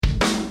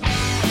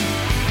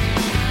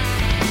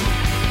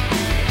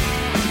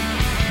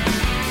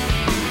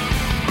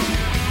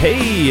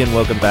Hey, and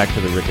welcome back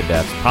to the Rick and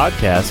Dafs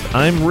podcast.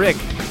 I'm Rick.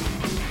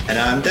 And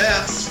I'm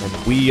Dafs.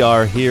 And we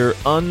are here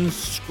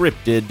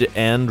unscripted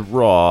and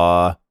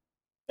raw.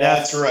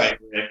 That's right,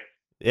 Rick.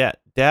 Yeah,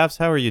 Dafs,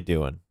 how are you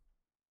doing?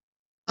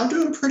 I'm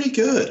doing pretty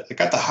good. I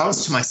got the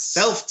house to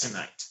myself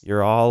tonight.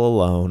 You're all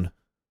alone.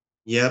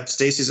 Yep,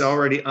 Stacy's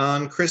already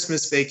on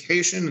Christmas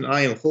vacation, and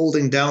I am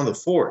holding down the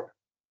fort.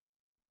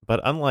 But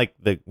unlike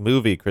the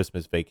movie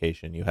Christmas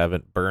Vacation, you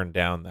haven't burned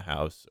down the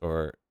house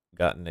or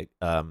gotten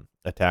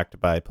attacked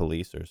by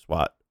police or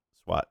SWAT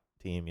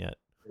team yet.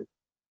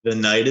 The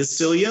night is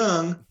still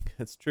young.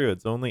 It's true.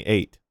 It's only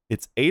 8.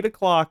 It's 8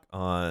 o'clock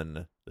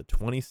on the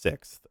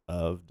 26th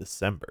of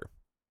December.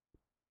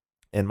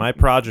 And my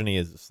progeny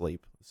is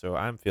asleep, so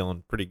I'm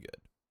feeling pretty good.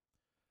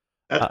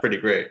 That's pretty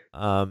great.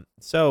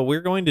 So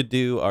we're going to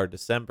do our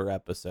December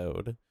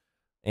episode,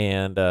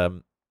 and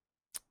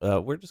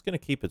we're just going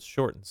to keep it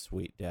short and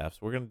sweet, Dafs.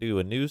 We're going to do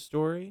a news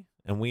story,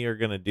 and we are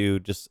going to do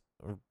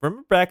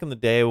remember back in the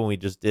day when we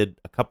just did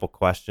a couple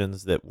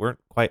questions that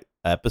weren't quite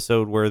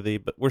episode worthy,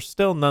 but were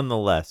still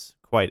nonetheless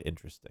quite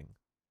interesting.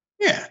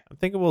 Yeah. I'm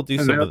thinking we'll do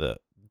some of those.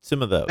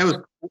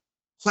 That was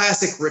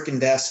classic Rick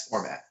and Dafs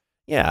format.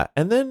 Yeah,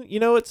 and then,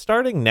 it's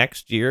starting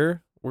next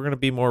year, we're going to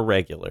be more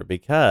regular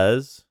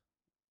because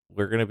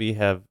we're going to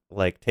have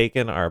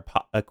taken our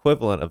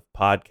equivalent of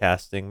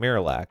podcasting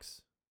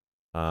Miralax.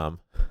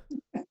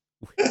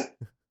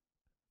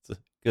 It's a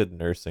good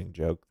nursing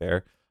joke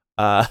there.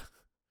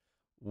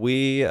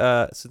 We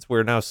since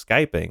we're now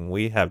Skyping,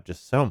 we have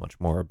just so much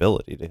more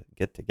ability to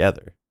get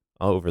together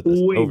over the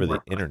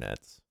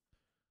internets.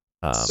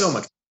 So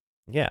much.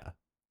 Yeah.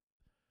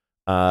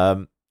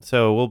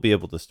 So we'll be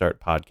able to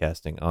start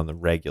podcasting on the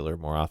regular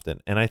more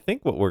often. And I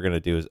think what we're going to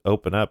do is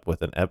open up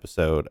with an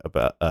episode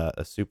about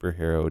a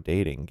superhero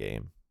dating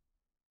game.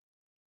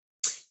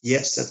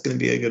 Yes, that's going to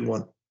be a good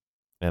one.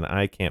 And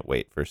I can't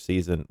wait for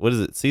season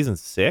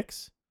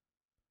 6?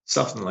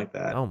 Something like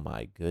that. Oh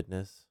my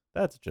goodness.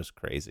 That's just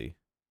crazy.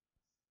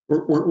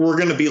 We're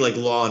going to be like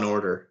Law and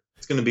Order.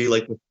 It's going to be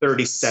like the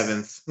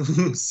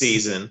 37th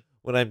season.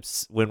 When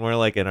we're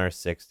like in our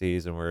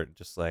 60s and we're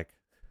just like,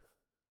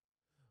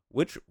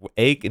 which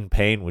ache and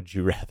pain would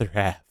you rather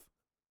have?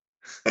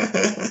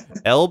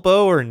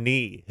 Elbow or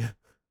knee?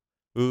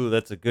 Ooh,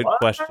 that's a good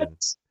question.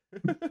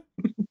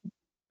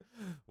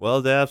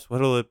 Well, Dafs,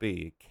 what'll it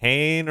be?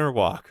 Kane or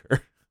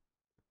Walker?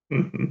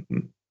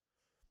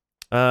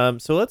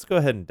 So let's go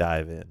ahead and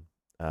dive in.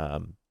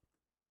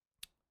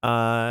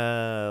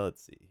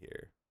 Let's see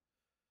here.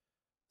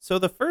 So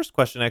the first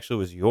question actually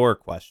was your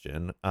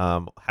question.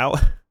 And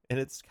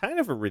it's kind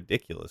of a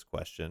ridiculous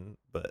question,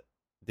 but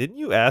didn't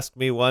you ask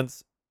me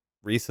once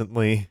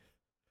recently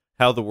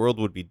how the world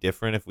would be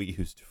different if we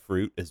used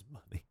fruit as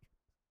money?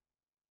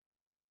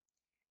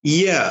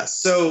 Yeah,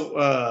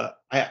 so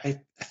I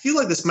feel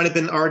like this might have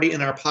been already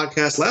in our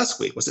podcast last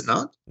week, was it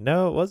not?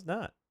 No, it was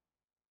not.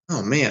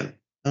 Oh man,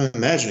 I'm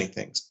imagining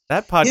things.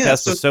 That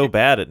podcast was so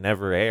bad it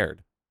never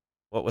aired.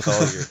 What with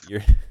all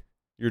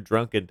your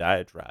drunken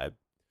diatribe?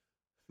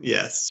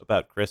 Yes,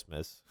 about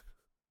Christmas.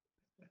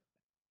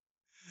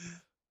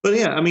 But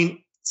yeah, I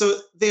mean, so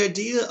the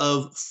idea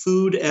of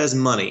food as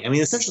money. I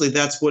mean, essentially,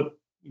 that's what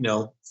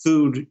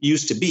food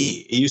used to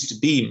be. It used to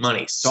be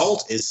money.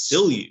 Salt is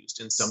still used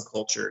in some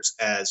cultures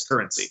as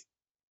currency.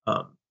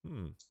 So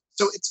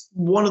it's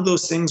one of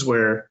those things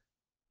where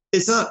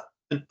it's not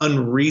an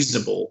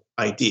unreasonable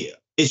idea.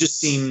 It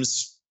just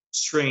seems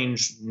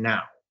strange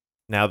now.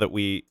 Now that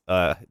we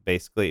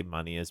basically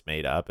money is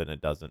made up and it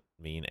doesn't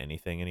mean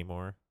anything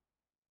anymore.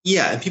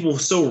 Yeah, and people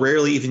so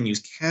rarely even use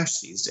cash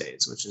these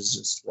days, which is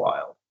just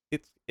wild.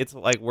 It's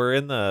like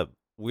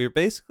we're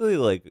basically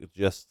like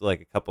just like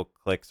a couple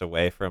clicks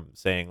away from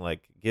saying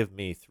like, give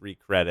me 3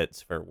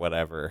 credits for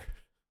whatever.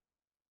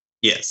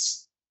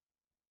 Yes.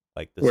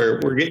 Like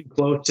we're getting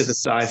close to the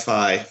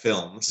sci-fi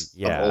films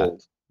of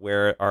old,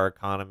 where our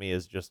economy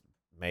is just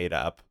made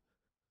up.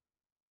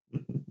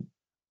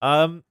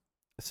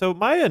 So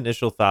my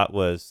initial thought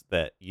was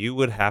that you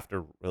would have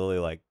to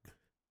really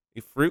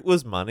if fruit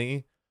was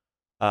money,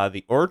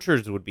 the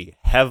orchards would be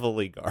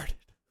heavily guarded.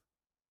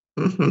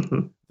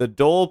 The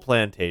Dole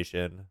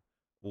plantation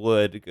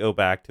would go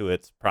back to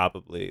its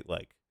probably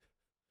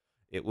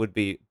it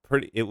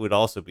would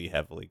also be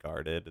heavily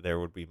guarded. There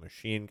would be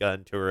machine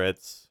gun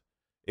turrets.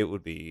 It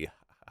would be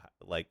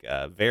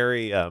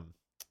very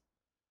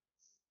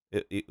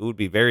it would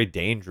be very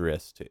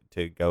dangerous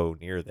to go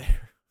near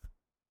there.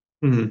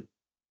 And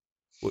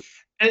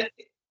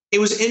it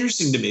was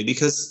interesting to me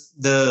because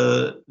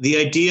the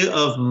idea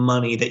of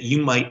money that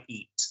you might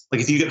eat,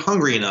 like if you get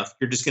hungry enough,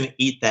 you're just going to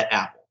eat that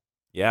apple.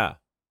 Yeah.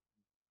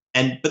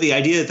 But the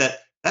idea that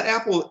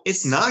apple,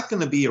 it's not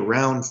going to be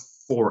around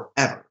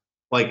forever.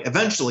 Like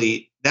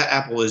eventually that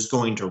apple is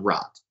going to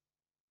rot.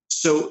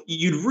 So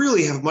you'd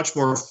really have a much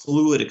more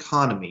fluid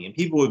economy and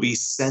people would be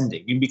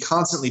sending. You'd be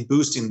constantly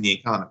boosting the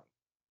economy.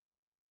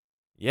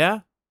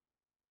 Yeah.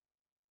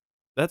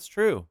 That's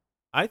true.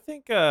 I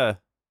think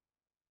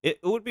it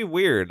would be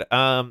weird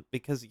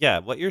because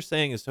what you're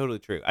saying is totally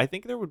true. I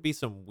think there would be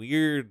some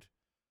weird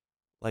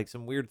like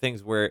some weird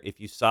things where if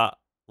you saw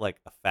like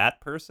a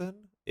fat person,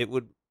 it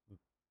would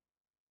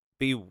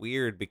be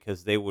weird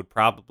because they would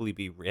probably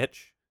be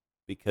rich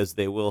because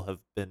they will have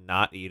been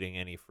not eating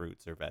any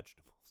fruits or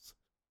vegetables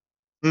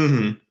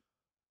Hmm.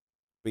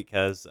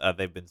 because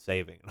they've been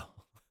saving it all.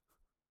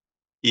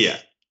 Yeah.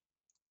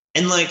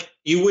 And like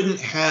you wouldn't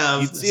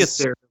have You'd see a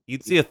necessarily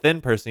you'd see a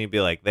thin person, you'd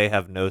be like, they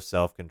have no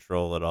self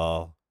control at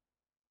all.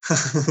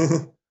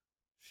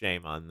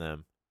 Shame on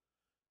them.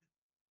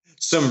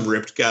 some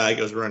ripped guy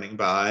goes running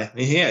by.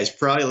 Yeah, he's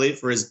probably late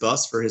for his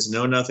bus for his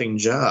know nothing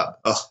job.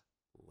 Oh,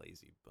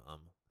 Lazy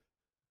bum.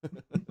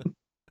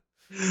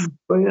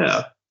 but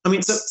yeah. I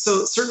mean, so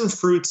certain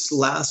fruits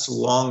last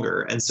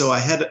longer, and so I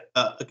had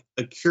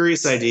a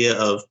curious idea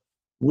of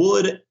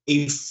would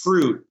a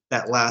fruit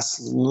that lasts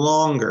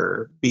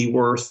longer be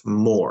worth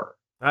more,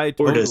 I or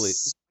totally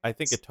I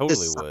think it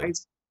totally does would.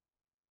 size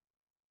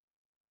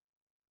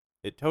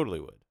It totally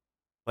would.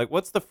 Like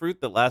what's the fruit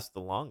that lasts the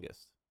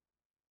longest?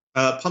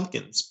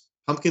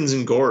 pumpkins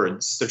and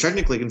gourds? They're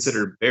technically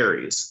considered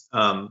berries,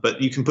 but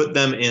you can put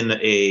them in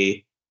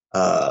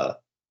uh,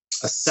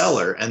 a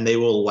cellar and they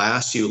will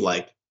last you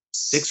like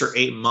 6 or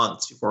 8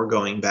 months before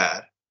going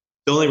bad.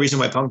 The only reason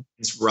why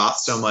pumpkins rot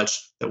so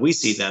much that we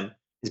see them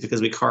is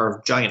because we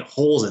carve giant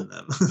holes in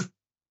them.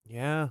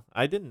 Yeah,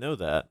 I didn't know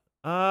that.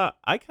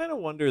 I kind of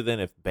wonder then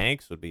if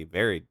banks would be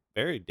very,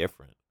 very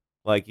different.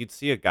 Like you'd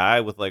see a guy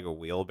with like a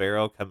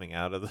wheelbarrow coming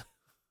out of the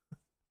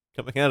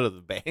coming out of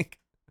the bank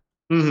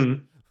Hmm.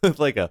 with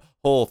like a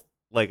whole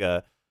like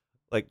a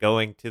like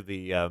going into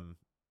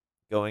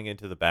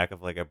the back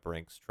of like a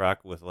Brinks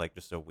truck with like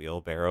just a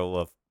wheelbarrow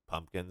of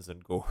pumpkins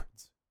and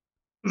gourds.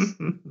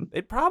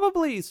 They'd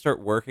probably start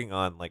working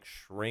on like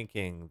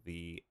shrinking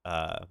the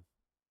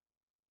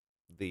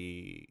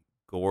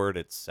gourd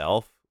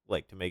itself,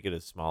 like to make it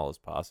as small as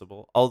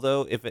possible.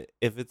 Although if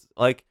it's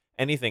like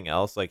anything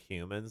else, like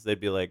humans, they'd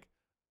be like,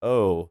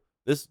 "Oh,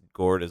 this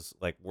gourd is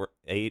like worth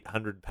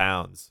 800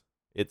 pounds.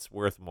 It's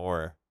worth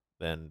more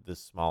than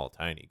this small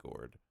tiny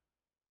gourd."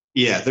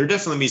 Yeah, there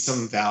definitely be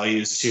some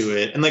values to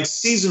it. And like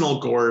seasonal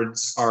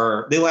gourds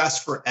are they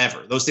last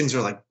forever. Those things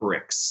are like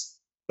bricks.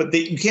 But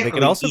you They can't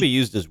could really also be eat.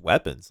 used as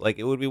weapons. Like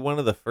it would be one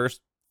of the first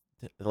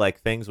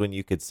like things when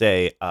you could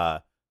say,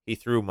 he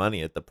threw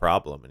money at the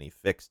problem and he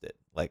fixed it.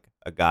 Like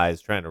a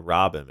guy's trying to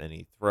rob him and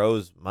he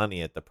throws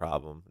money at the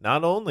problem.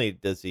 Not only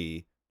does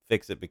he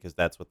fix it because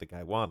that's what the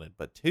guy wanted,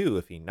 but two,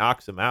 if he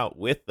knocks him out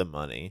with the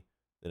money,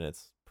 then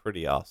it's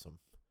pretty awesome.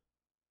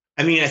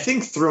 I mean, I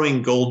think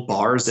throwing gold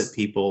bars at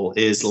people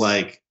is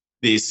like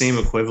the same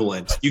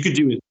equivalent. You could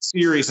do a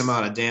serious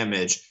amount of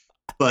damage,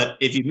 but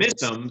if you miss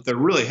them, they're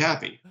really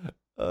happy.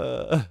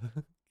 Uh,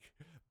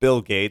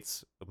 Bill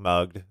Gates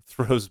mugged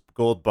throws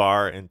gold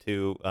bar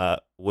into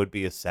would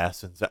be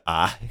assassin's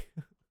eye.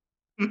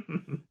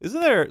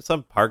 Isn't there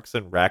some Parks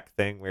and Rec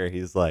thing where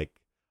he's like,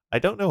 I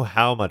don't know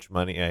how much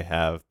money I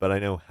have, but I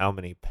know how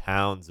many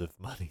pounds of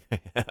money I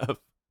have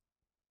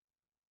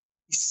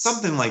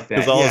Something like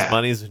because that, all his yeah.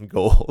 money's in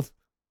gold.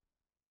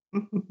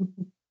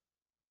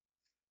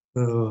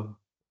 Oh,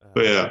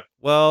 but Uh, yeah,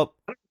 well,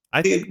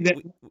 I think that,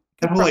 we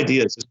that could whole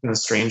idea is just kind of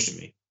strange to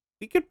me.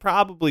 we could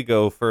probably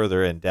go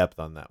further in depth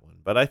on that one,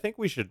 but I think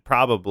we should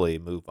probably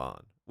move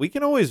on. We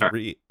can always All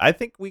right. I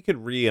think we could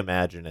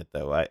reimagine it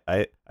though.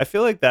 I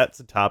feel like that's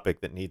a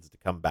topic that needs to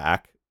come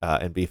back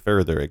and be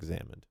further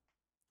examined.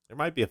 There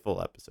might be a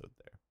full episode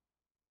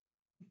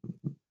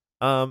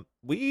there.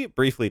 We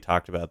briefly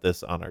talked about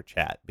this on our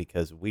chat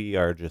because we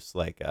are just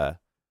like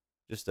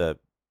just a,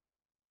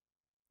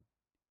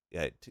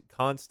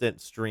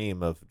 constant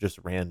stream of just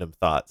random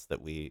thoughts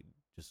that we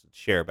just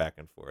share back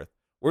and forth.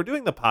 We're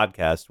doing the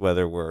podcast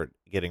whether we're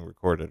getting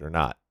recorded or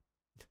not.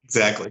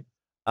 Exactly.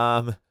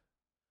 Um,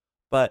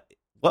 but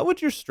what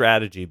would your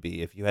strategy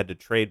be if you had to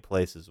trade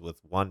places with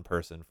one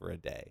person for a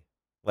day?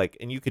 Like,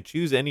 and you could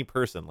choose any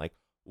person. Like,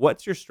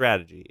 what's your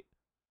strategy?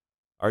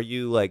 Are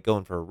you like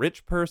going for a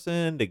rich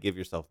person to give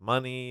yourself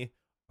money?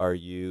 Are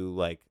you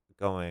like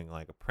going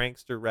like a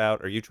prankster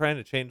route? Are you trying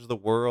to change the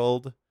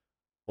world?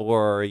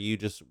 Or you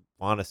just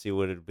want to see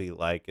what it'd be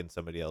like in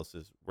somebody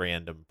else's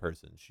random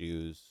person's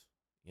shoes?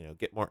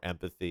 Get more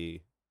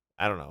empathy.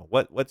 I don't know.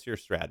 What's your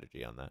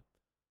strategy on that?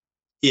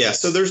 Yeah,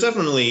 so there's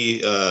definitely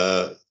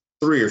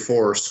three or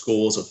four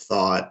schools of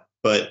thought,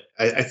 but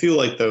I feel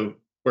like the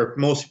where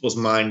most people's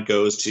mind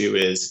goes to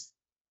is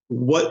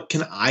what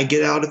can I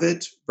get out of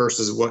it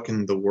versus what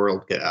can the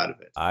world get out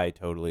of it? I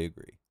totally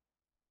agree.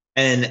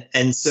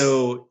 And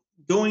so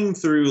going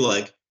through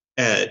like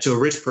to a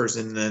rich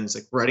person, and then it's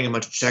like writing a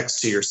bunch of checks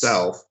to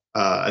yourself,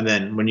 and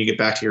then when you get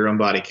back to your own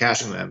body,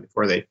 cashing them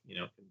before they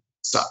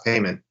stop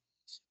payment,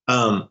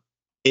 um,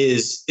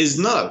 is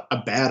not a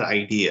bad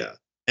idea.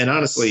 And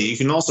honestly, you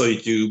can also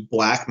do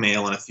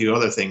blackmail and a few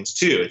other things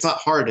too. It's not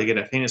hard to get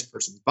a famous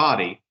person's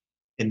body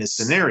in this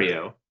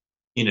scenario.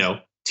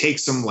 Take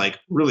some like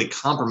really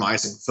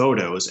compromising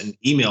photos and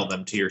email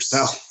them to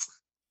yourself,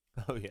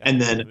 Oh yeah, I and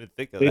didn't then even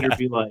think of later that.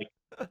 be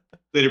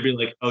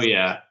like, oh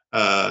yeah,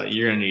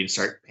 you're gonna need to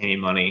start paying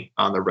money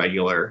on the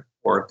regular,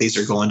 or if these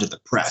are going to the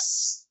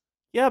press.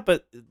 Yeah,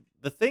 but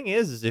the thing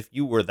is if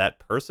you were that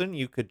person,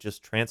 you could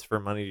just transfer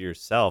money to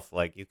yourself.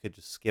 Like you could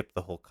just skip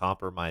the whole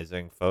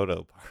compromising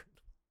photo part.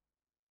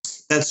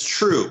 That's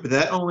true, but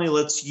that only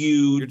lets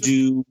You're you just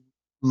do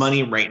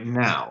money right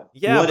now.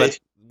 yeah, What if but you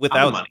have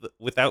without money?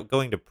 without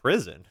going to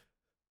prison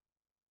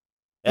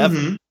ever.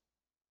 Hmm.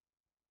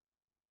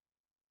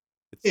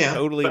 It's Yeah,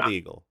 totally but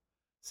legal.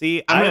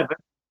 See, I'm gonna.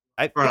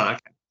 I Hold think on.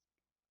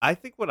 I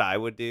think what I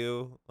would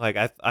do, like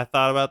I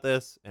thought about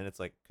this and it's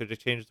like could it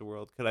change the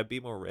world? Could I be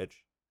more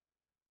rich?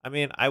 I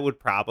mean, I would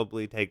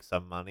probably take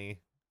some money.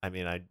 I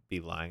mean, I'd be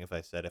lying if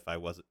I said if I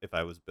was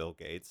Bill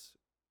Gates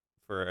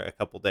for a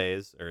couple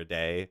days or a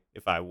day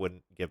if I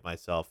wouldn't give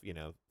myself,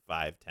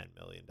 $5-10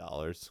 million.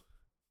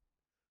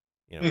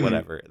 Hmm.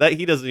 Whatever. That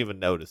he doesn't even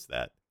notice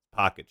that.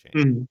 Pocket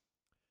change. Hmm.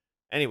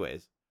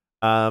 Anyways,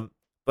 um,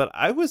 but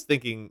I was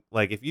thinking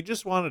like if you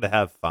just wanted to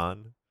have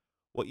fun,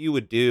 what you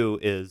would do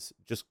is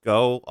just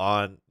go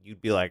on.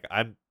 You'd be like,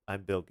 I'm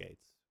Bill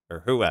Gates or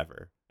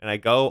whoever, and I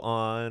go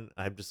on.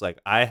 I'm just like,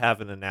 I have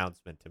an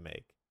announcement to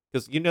make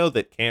because you know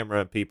that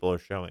camera people are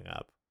showing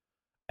up,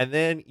 and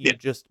then Yeah. you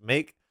just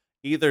make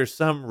either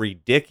some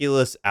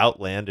ridiculous,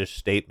 outlandish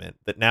statement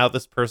that now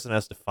this person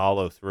has to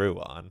follow through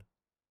on,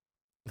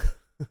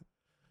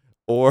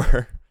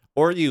 or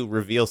or you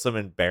reveal some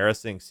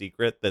embarrassing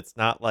secret that's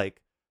not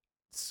like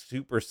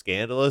super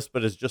scandalous,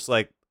 but is just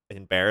like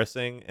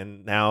embarrassing,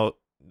 and now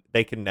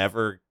they can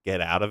never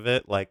get out of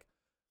it. Like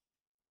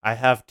I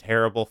have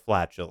terrible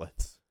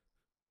flatulence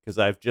because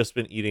I've just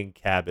been eating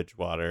cabbage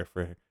water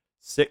for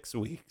 6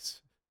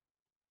 weeks,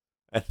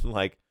 and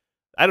like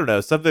I don't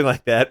know something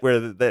like that, where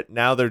that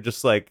now they're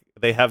just like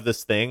they have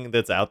this thing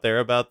that's out there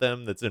about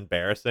them that's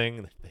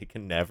embarrassing that they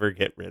can never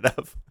get rid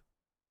of,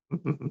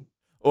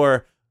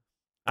 or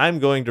I'm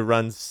going to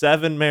run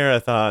 7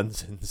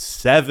 marathons in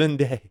 7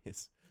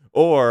 days.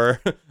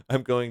 Or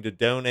I'm going to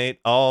donate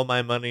all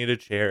my money to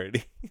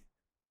charity.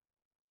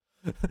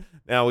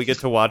 Now we get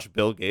to watch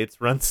Bill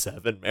Gates run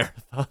 7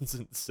 marathons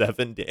in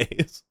 7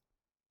 days.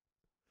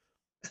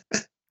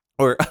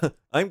 Or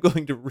I'm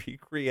going to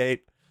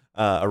recreate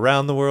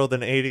around the world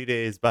in 80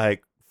 days by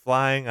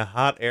flying a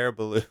hot air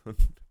balloon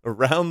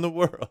around the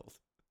world.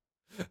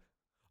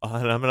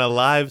 And I'm going to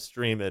live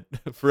stream it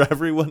for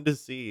everyone to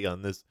see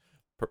on this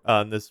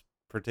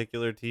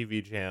particular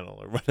TV channel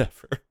or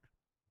whatever.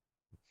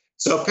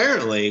 So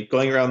apparently,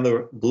 going around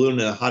the balloon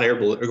in a hot air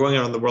balloon, or going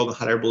around the world in a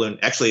hot air balloon,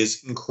 actually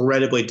is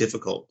incredibly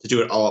difficult to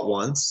do it all at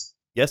once.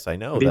 Yes, I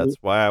know. People, That's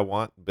why I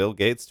want Bill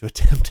Gates to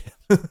attempt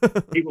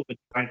it. people have been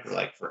trying for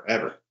like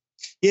forever.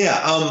 Yeah.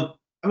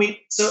 I mean,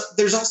 so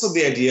there's also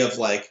the idea of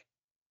like,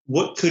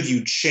 what could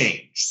you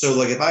change? So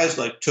like, if I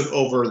like took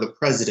over the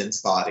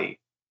president's body,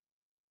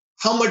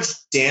 how much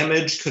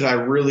damage could I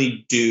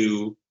really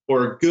do,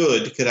 or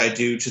good could I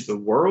do to the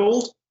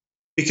world?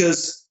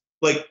 Because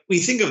like we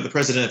think of the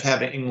president of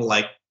having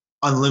like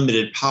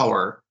unlimited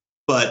power,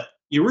 but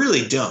you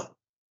really don't.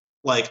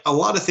 Like a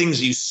lot of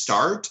things you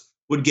start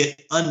would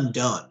get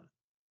undone,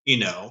 you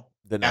know,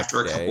 The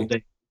after next a couple day.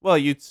 days. Well,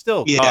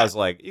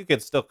 Yeah. you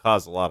could still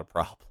cause a lot of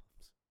problems.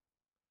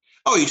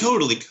 Oh, you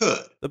totally could.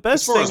 The As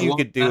best far thing as you long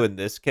could do in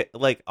this case,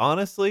 like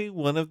honestly,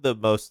 one of the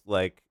most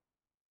like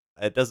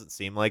it doesn't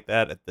seem like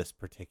that at this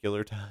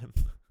particular time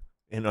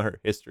in our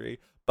history,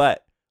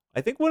 but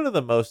I think one of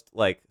the most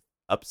like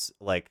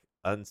like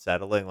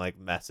unsettling, like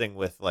messing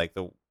with like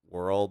the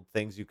world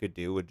things you could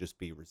do would just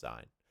be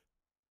resign.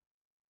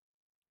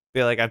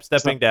 Be like, I'm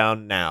stepping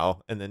down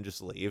now and then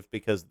just leave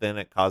because then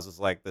it causes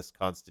like this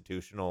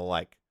constitutional,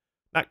 like,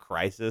 not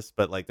crisis,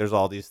 but like there's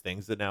all these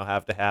things that now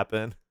have to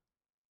happen.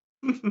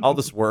 All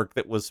this work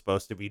that was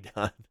supposed to be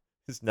done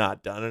is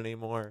not done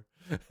anymore.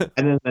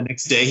 and then the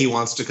next day he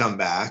wants to come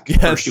back, or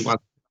Yeah. she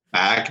wants to come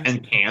back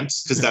and can't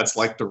because that's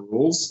like the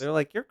rules. They're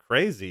like, you're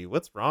crazy.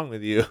 What's wrong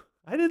with you?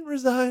 I didn't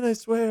resign, I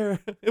swear.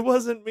 It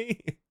wasn't me.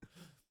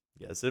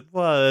 Yes, it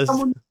was.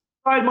 Someone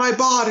inside my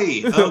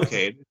body.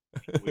 Okay,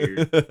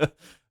 weird.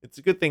 It's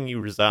a good thing you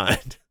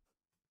resigned.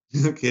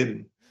 No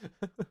kidding.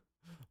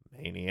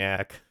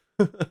 Maniac.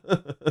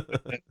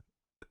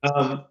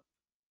 Um,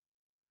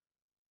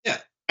 yeah.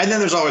 And then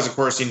there's always, of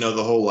course,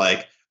 the whole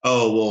like,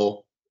 oh,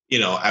 well,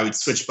 I would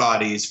switch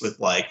bodies with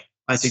like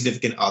my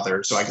significant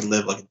other so I could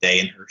live like a day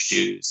in her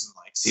shoes and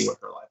like see what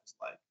her life is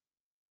like.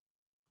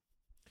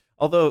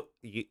 Although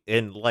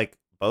in like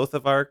both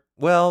of our,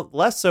 well,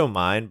 less so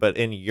mine, but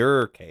in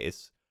your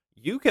case,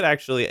 you could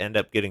actually end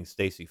up getting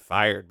Stacy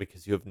fired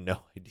because you have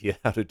no idea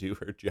how to do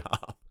her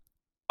job.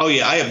 Oh,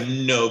 yeah. I have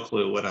no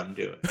clue what I'm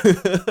doing.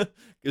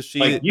 Because she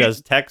Like, you,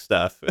 does tech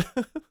stuff.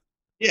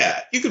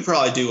 yeah, you could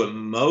probably do what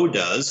Mo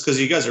does because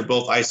you guys are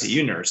both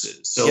ICU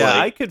nurses. So, Yeah,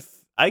 like,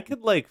 I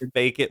could like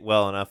fake it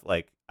well enough.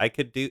 Like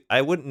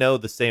I wouldn't know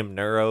the same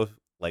neuro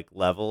like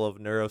level of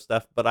neuro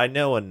stuff, but I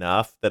know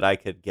enough that I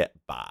could get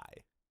by.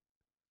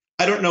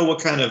 I don't know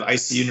what kind of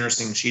ICU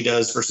nursing she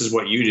does versus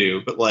what you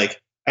do, but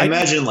like, I I do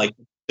imagine like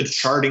the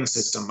charting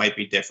system might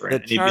be the different.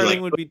 And you'd be charting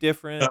like, would be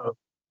different. oh,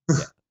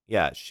 Yeah.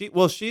 Yeah,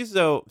 she's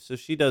so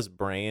she does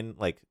brain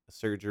like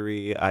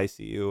surgery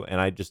ICU and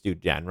I just do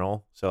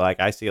general. So like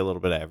I see a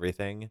little bit of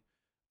everything.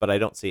 but I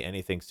don't see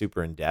anything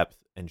super in depth.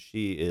 And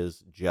she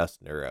is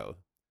just neuro,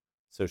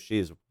 so she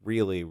is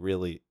really,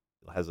 really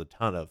has a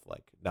ton of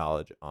like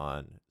knowledge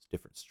on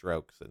different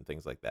strokes and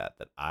things like that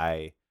that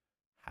I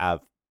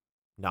have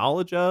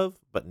knowledge of,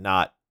 but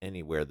not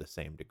anywhere the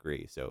same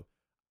degree. So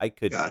I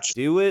could Gotcha.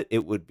 do it.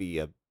 It would be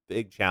a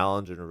big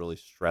challenge and a really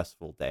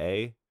stressful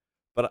day.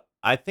 But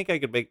I think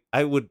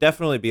I would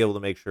definitely be able to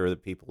make sure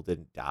that people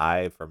didn't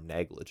die from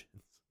negligence.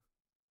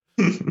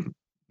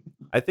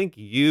 I think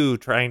you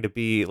trying to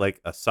be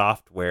like a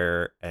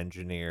software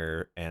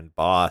engineer and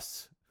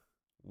boss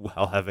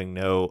while having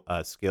no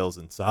skills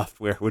in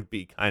software would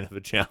be kind of a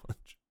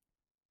challenge.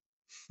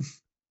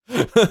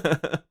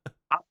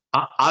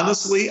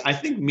 Honestly, I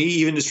think me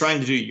even just trying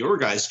to do your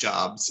guys'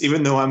 jobs,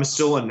 even though I'm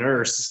still a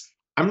nurse,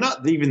 I'm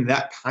not even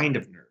that kind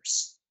of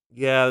nurse.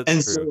 Yeah, that's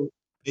And true. so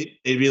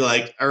it'd be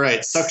like, all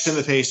right, suction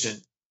the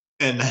patient.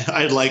 And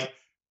I'd like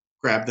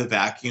grab the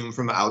vacuum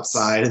from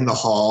outside in the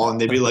hall,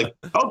 and they'd be like,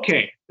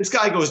 okay, this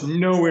guy goes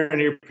nowhere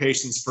near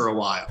patients for a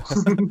while.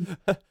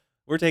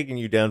 We're taking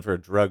you down for a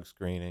drug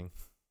screening.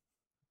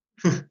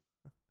 Oh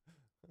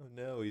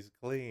no, he's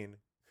clean.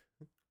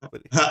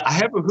 But I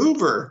have a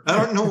Hoover. I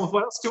don't know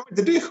what else do you want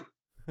to do.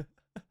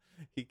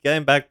 he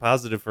came back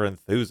positive for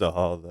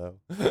Enthusahol, though.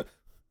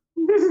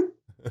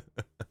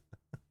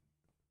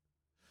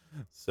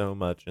 So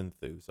much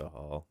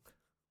Enthusahol.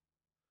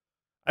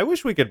 I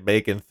wish we could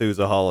make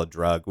Enthusahol a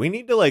drug. We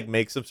need to like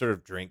make some sort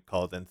of drink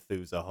called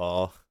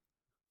Enthusahol.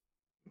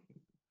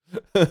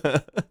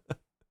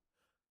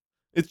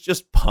 It's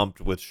just pumped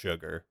with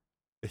sugar.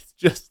 It's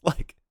just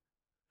like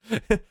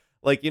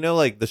like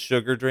like the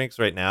sugar drinks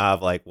right now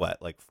have like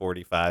what, like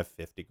 45,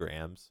 50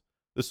 grams.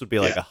 This would be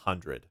like Yeah.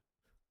 100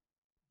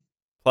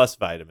 plus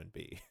vitamin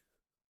B.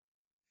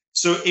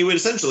 So it would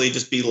essentially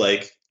just be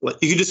like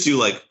you could just do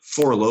like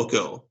Four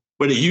Loco,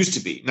 what it used to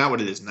be, not what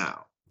it is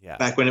now. Yeah.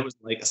 Back when it was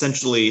like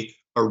essentially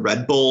a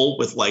Red Bull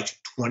with like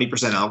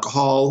 20%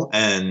 alcohol,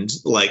 and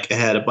like it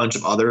had a bunch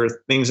of other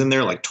things in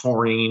there like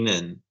taurine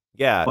and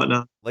Yeah.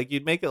 whatnot. Like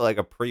you'd make it like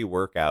a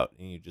pre-workout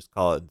and you just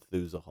call it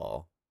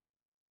Enthusahol.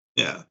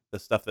 Yeah. The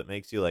stuff that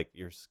makes you like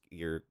you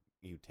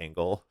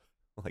tingle.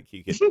 Like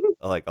you get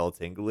like all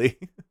tingly.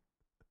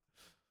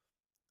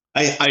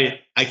 I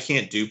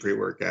can't do pre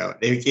workout.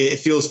 It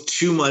feels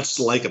too much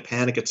like a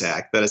panic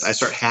attack. That is, I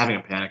start having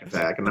a panic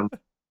attack, and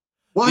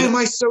why am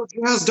I so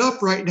jazzed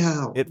up right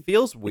now? It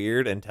feels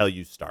weird until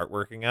you start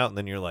working out, and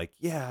then you're like,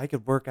 yeah, I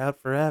could work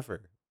out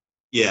forever.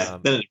 Yeah.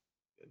 Then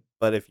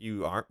But if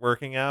you aren't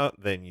working out,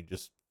 then you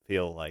just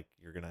feel like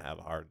you're gonna have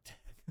a heart attack.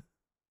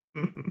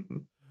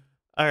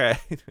 All right.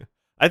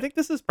 I think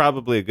this is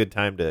probably a good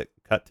time to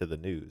cut to the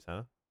news,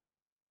 huh?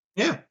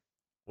 yeah.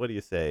 What do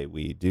you say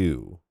we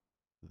do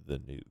the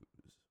news?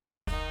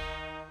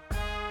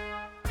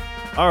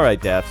 All right,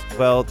 Dafs.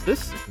 Well,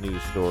 this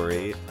news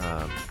story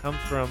comes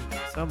from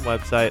some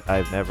website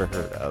I've never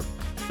heard of,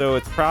 so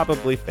it's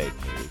probably fake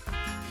news.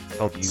 It's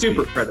called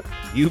Super credit.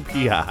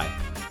 UPI.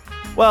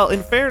 Well,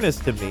 in fairness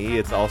to me,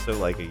 it's also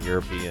like a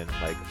European,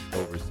 like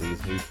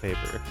overseas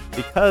newspaper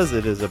because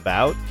it is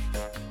about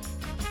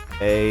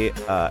a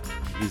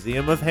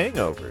museum of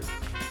hangovers.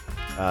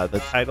 The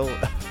title,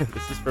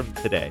 this is from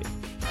today.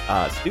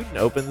 Student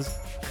opens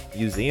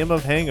Museum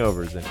of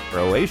Hangovers in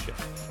Croatia.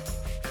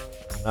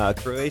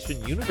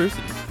 Croatian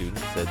university student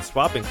said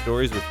swapping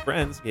stories with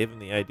friends gave him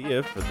the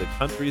idea for the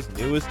country's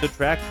newest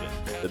attraction,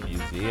 the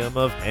Museum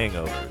of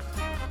Hangovers.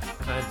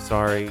 I'm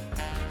sorry,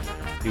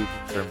 student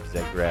from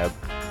Zagreb.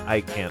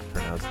 I can't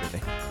pronounce your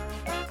name.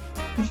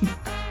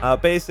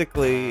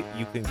 Basically,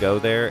 you can go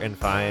there and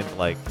find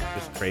like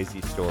just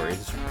crazy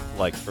stories,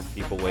 like from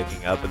people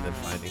waking up and then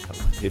finding out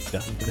what they've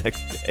done the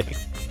next day.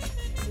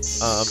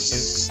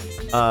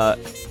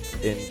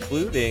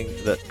 Including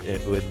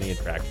in the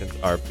attractions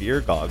are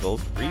beer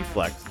goggles,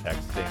 reflex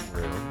texting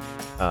room,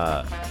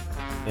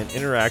 an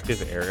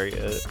interactive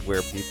area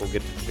where people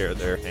get to share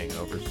their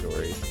hangover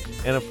stories,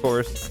 and of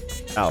course,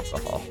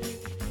 alcohol.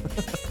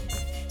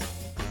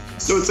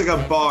 So it's like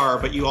a bar,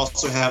 but you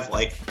also have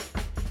like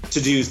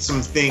to do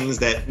some things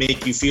that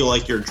make you feel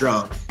like you're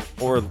drunk.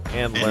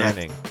 And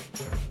learning.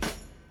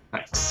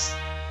 Nice.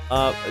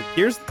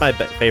 Here's my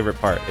favorite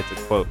part. It's a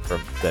quote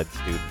from said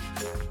student.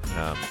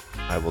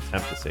 I will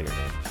attempt to say your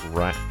name.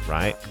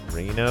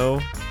 Reno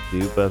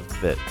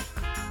Dubovic.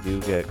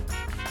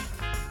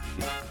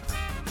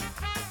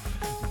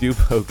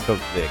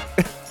 Dubokovic.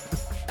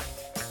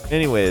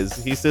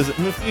 Anyways, he says,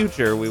 in the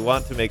future, we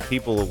want to make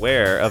people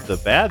aware of the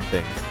bad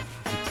things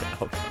to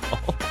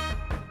alcohol.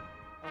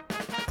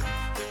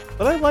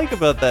 What I like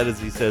about that is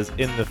he says,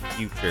 in the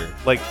future.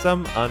 Like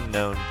some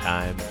unknown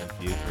time in the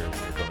future,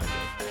 we're going to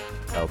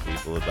tell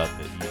people about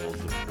the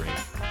evils of drink.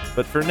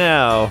 But for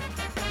now,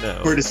 no.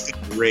 We're just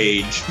gonna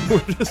rage. We're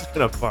just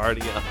gonna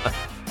party on.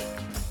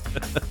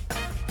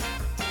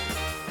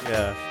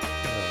 Yeah.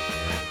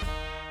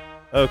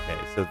 Oh, okay,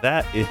 so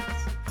that is.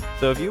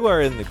 So if you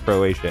are in the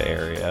Croatia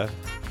area,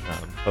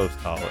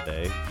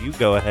 post-holiday, you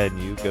go ahead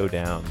and you go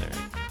down there.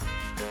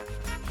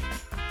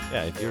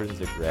 Yeah, if you're in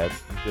Zagreb,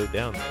 you go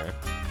down there.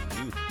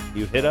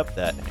 You hit up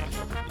that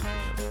hangover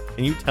museum.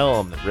 And you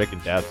tell them that Rick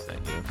and Dafs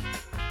sent you.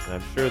 And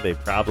I'm sure they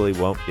probably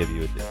won't give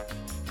you a disc.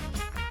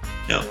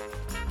 No.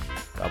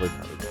 Probably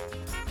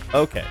not.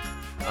 Okay.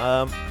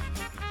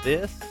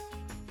 This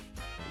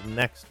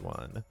next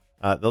one.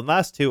 The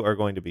last two are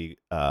going to be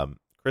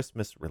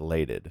Christmas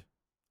related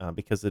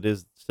because it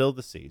is still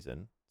the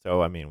season.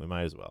 So, I mean, we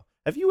might as well.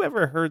 Have you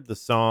ever heard the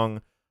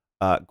song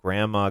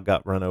Grandma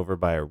Got Run Over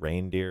by a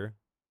Reindeer?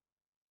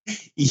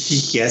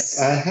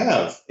 Yes, I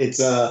have. It's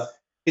a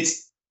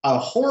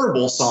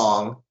horrible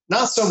song.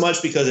 Not so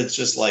much because it's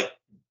just like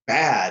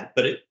bad,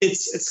 but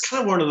it's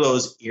kind of one of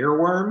those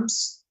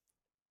earworms.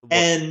 Well,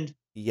 And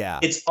yeah.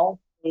 it's also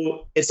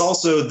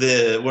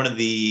the one of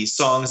the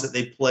songs that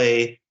they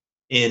play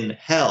in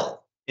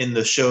Hell in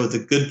the show The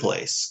Good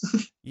Place.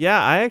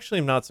 Yeah, I actually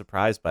am not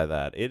surprised by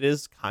that. It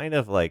is kind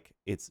of like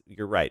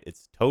you're right.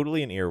 It's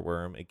totally an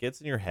earworm. It gets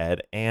in your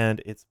head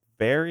and it's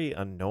very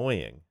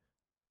annoying.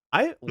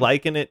 I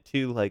liken it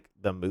to like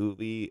the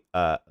movie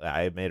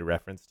I made a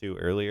reference to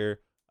earlier.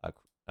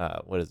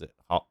 What is it?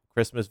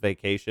 Christmas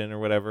Vacation or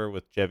whatever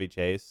with Chevy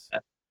Chase.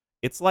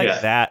 It's like Yeah.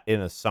 that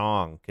in a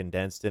song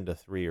condensed into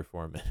 3 or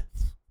 4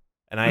 minutes.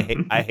 And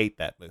I hate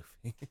that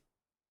movie.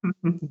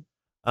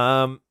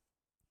 um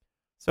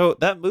so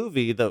that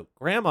movie, the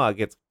grandma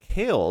gets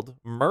killed,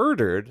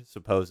 murdered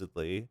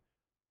supposedly.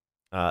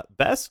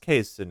 Best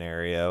case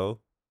scenario,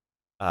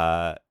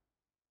 uh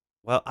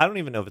well, I don't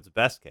even know if it's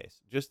best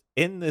case. Just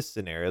in this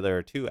scenario, there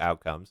are two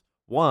outcomes.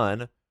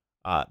 One,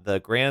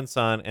 the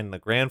grandson and the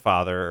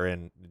grandfather are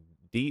in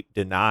deep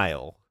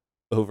denial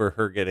over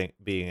her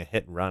being a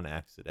hit and run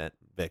accident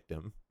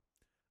victim.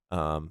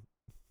 Um,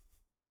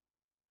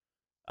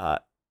 uh,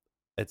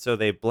 and so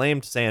they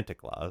blamed Santa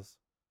Claus.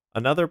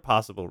 Another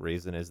possible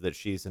reason is that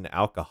she's an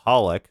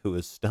alcoholic who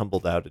has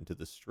stumbled out into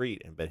the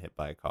street and been hit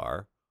by a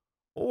car.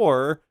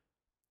 Or,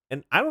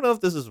 and I don't know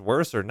if this is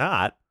worse or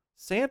not,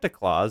 Santa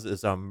Claus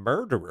is a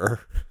murderer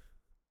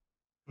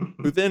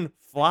who then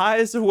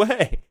flies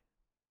away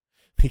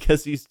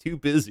because he's too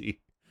busy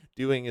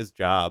doing his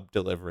job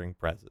delivering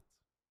presents.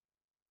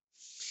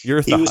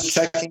 Your he was thoughts?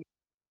 checking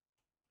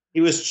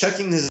he was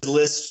checking his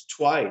list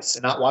twice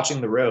and not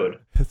watching the road.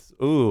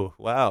 Ooh,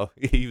 wow.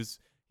 He's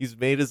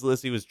made his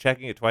list. He was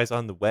checking it twice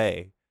on the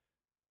way.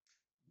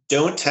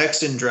 Don't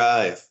text and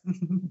drive.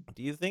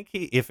 Do you think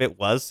if it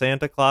was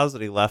Santa Claus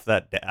that he left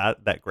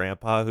that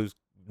grandpa whose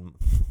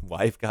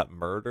wife got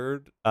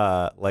murdered,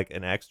 like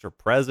an extra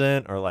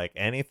present or like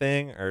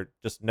anything, or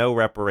just no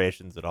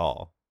reparations at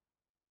all?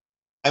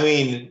 I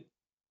mean,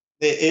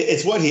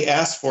 it's what he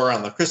asked for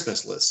on the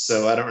Christmas list,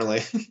 so I don't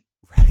really.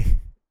 Right.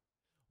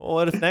 Well,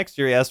 what if next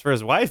year he asks for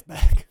his wife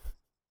back?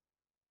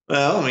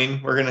 Well, I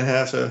mean, we're gonna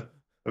have a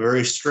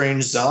very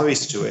strange zombie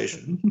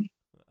situation.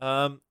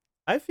 um,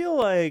 I feel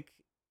like,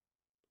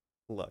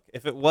 look,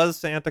 if it was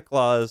Santa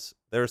Claus,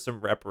 there's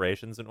some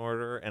reparations in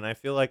order, and I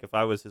feel like if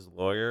I was his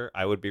lawyer,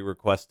 I would be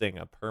requesting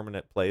a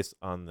permanent place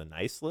on the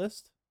nice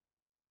list.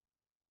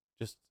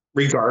 Just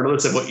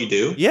Regardless of what you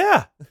do.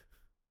 yeah,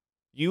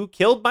 you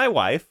killed my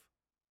wife.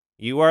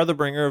 You are the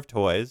bringer of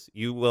toys.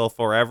 You will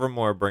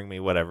forevermore bring me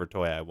whatever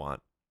toy I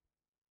want.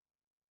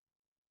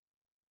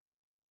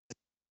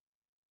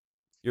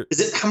 You're,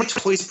 Is it how many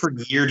toys per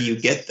year do you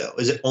get though?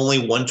 Is it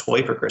only one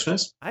toy for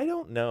Christmas? I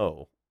don't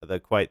know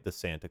the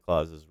Santa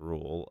Claus's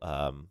rule.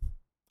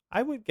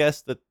 I would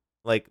guess that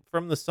like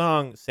from the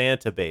song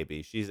Santa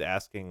Baby, she's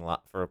asking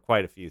for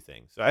quite a few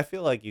things. So I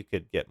feel like you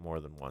could get more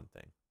than one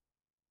thing.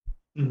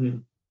 Mm-hmm.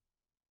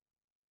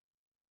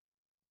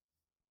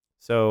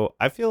 So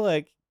I feel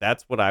like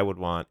that's what I would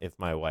want if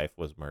my wife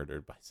was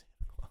murdered by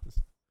Santa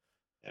Claus.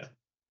 Yeah.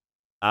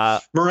 Uh,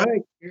 Mariah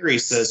Carey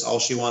says all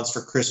she wants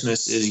for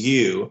Christmas is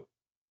you.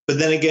 But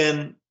then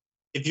again,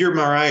 if you're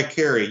Mariah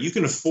Carey, you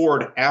can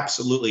afford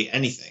absolutely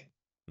anything.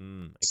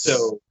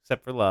 So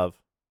except for love.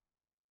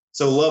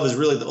 so love is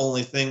really the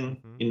only thing,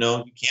 Mm-hmm.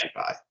 you can't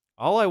buy.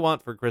 All I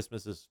want for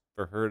Christmas is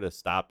for her to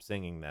stop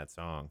singing that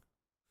song.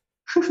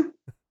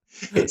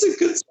 It's a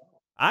good song.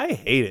 I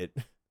hate it.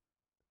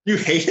 You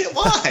hate it?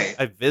 Why?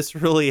 I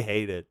viscerally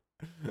hate it.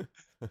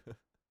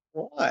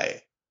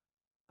 Why?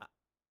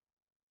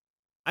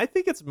 I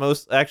think it's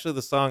actually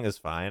the song is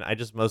fine. I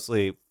just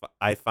mostly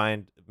I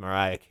find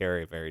Mariah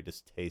Carey very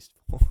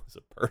distasteful as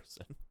a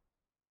person.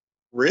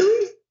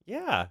 Really?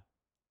 Yeah.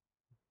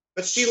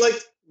 But she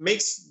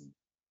makes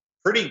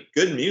pretty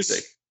good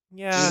music.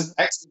 Yeah. She's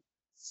excellent.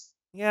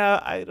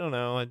 Yeah, I don't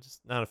know. I'm just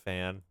not a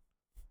fan.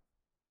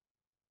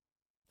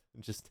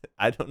 Just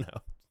I don't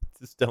know.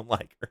 Just don't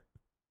like her.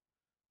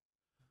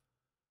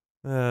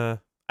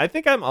 I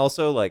think I'm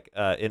also like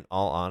in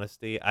all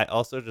honesty, I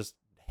also just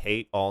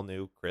hate all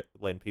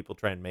when people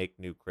try and make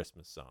new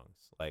Christmas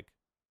songs. Like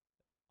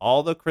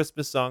all the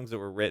Christmas songs that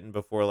were written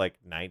before like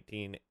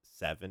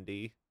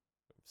 1970,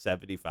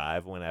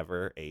 75,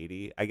 whenever,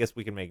 80. I guess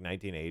we can make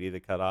 1980 the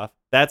cutoff.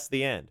 That's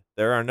the end.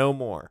 There are no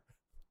more.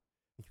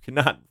 You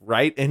cannot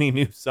write any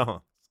new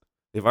songs.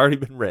 They've already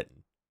been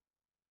written.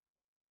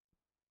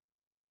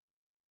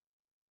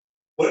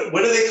 What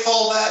do they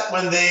call that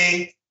when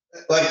they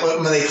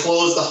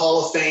close the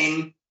Hall of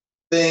Fame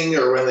thing,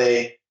 or when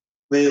they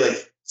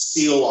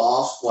seal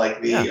off like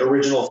Yeah. the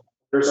original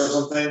or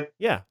something.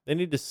 Yeah, they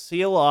need to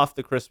seal off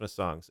the Christmas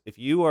songs. If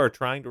you are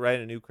trying to write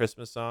a new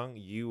Christmas song,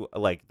 you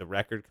like the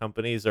record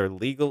companies are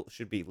legal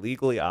should be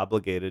legally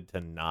obligated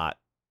to not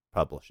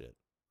publish it.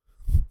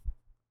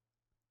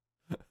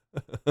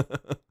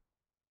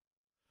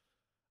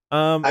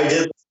 um I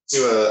did listen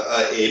to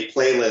a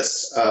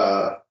playlist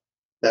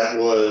that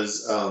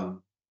was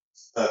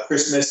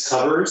Christmas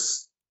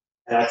covers,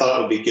 and I thought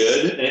it would be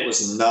good, and it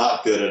was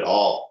not good at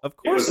all. of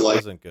course it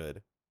wasn't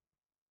good.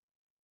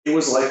 It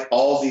was like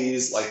all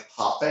these like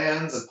pop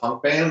bands and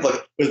punk bands,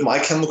 like with My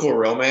Chemical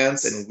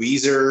Romance and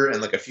Weezer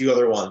and like a few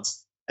other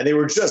ones, and they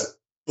were just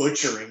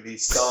butchering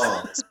these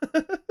songs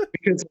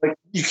because like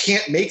you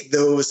can't make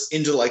those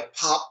into like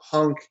pop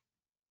punk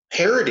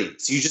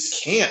parodies. You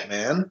just can't,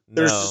 man.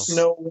 There's No. just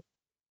no.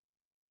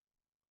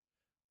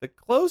 The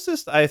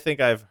closest I think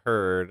I've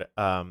heard,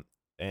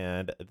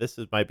 and this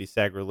is might be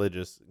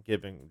sacrilegious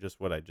given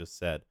just what I just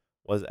said,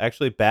 was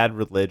actually Bad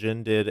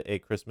Religion did a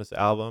Christmas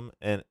album,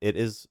 and it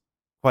is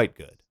quite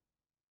good.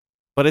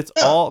 But it's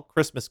Yeah. all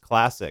Christmas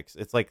classics.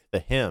 It's like the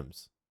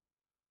hymns.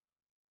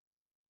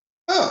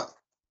 Oh,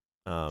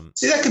 Um,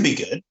 see, that could be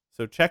good.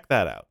 so check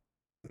that out.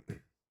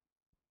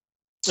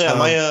 Yeah,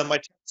 Um, my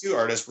tattoo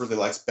artist really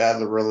likes Bad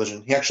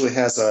Religion. He actually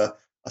has a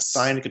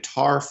signed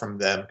guitar from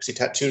them because he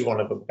tattooed one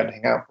of them. Got to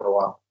hang out for a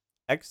while.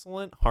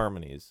 Excellent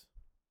harmonies,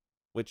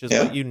 which is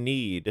what Yeah. you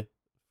need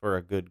for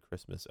a good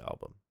Christmas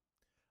album.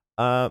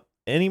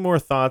 Any more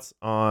thoughts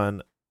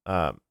on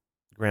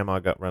Grandma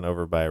Got Run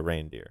Over by a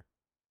Reindeer?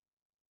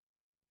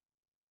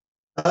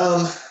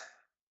 Um,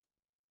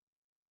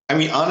 I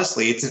mean,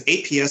 honestly, it's an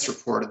APS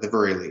report at the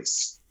very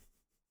least.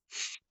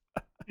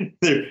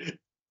 There,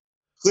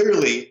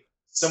 clearly,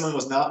 someone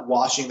was not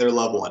watching their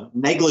loved one.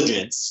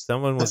 Negligence,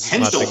 Someone was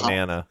potential watching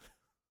Nana.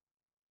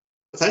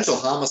 potential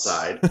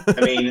homicide.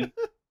 I mean,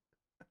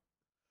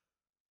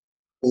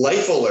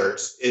 life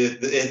alert.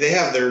 They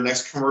have their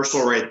next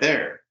commercial right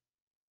there.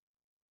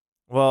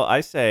 Well,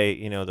 I say,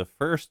 the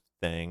first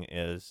thing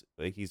is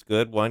like, he's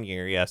good 1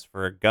 year. He asks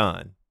for a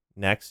gun.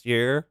 Next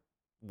year,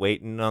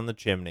 waiting on the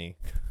chimney.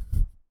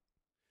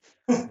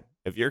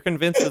 If you're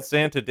convinced that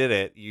Santa did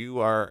it, you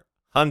are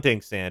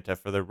hunting Santa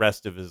for the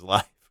rest of his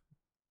life.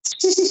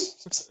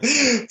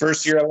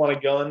 First year, I want a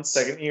gun.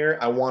 Second year,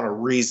 I want a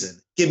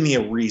reason. Give me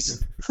a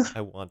reason.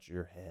 I want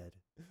your head.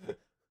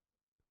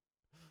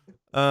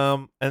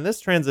 And this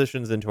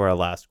transitions into our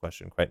last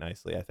question quite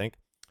nicely, I think.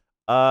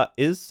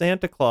 Is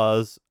Santa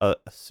Claus a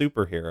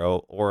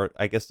superhero, or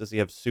I guess does he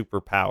have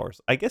superpowers?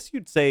 I guess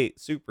you'd say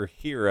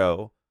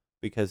superhero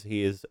because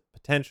he is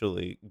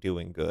potentially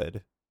doing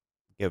good,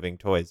 giving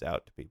toys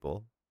out to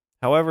people.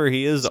 However,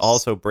 he is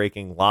also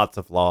breaking lots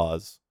of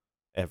laws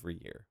every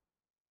year.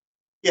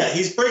 Yeah,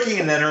 he's breaking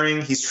and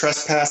entering. He's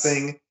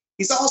trespassing.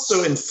 He's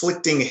also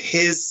inflicting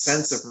his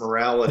sense of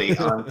morality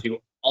onto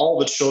all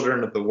the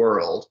children of the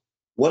world.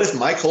 What if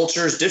my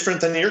culture is different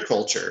than your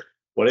culture?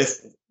 What if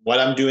what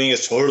I'm doing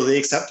is totally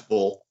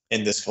acceptable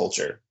in this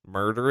culture?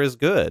 Murder is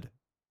good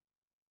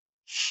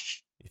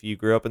if you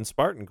grew up in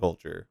Spartan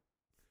culture.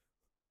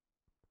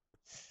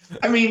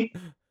 I mean,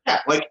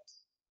 yeah, like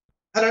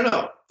I don't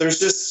know. There's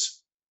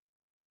just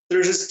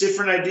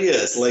different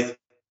ideas. Like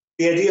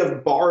the idea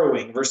of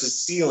borrowing versus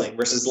stealing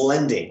versus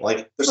lending.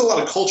 Like there's a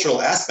lot of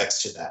cultural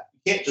aspects to that.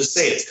 You can't just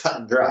say it's cut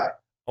and dry.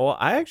 Well,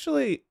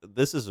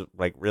 this is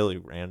like really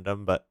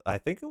random, but I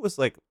think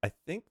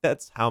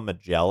that's how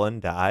Magellan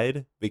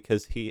died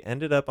because he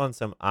ended up on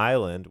some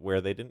island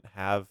where they didn't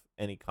have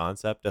any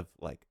concept of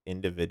like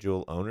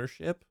individual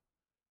ownership.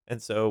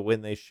 And so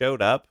when they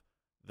showed up,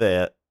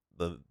 the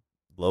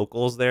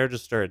locals there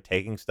just started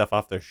taking stuff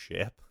off their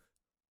ship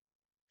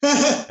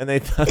and they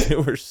thought they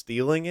were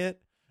stealing it.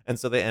 And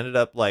so they ended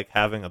up like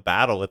having a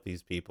battle with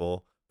these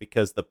people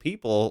because the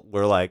people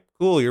were like,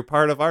 "Cool, you're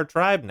part of our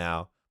tribe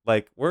now.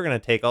 Like, we're going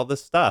to take all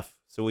this stuff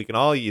so we can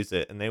all use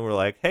it." And they were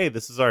like, "Hey,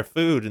 this is our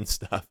food and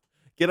stuff.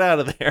 Get out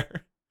of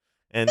there."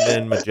 And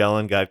then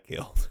Magellan got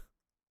killed.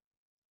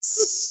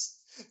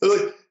 They're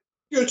like,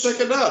 "Yo, check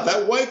it out.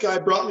 That white guy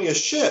brought me a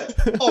ship.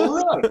 All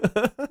right.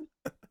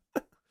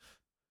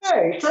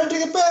 Hey, try and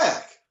take it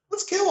back.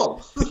 Let's kill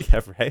him."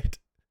 Yeah, right.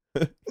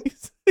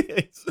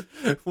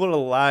 What a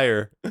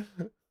liar.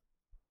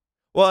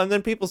 Well, and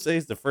then people say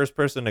he's the first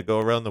person to go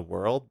around the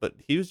world, but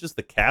he was just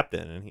the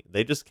captain, and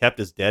they just kept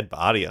his dead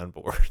body on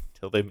board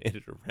until they made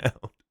it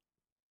around.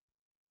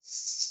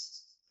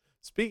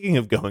 Speaking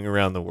of going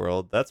around the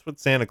world, that's what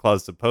Santa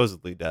Claus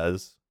supposedly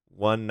does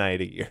 1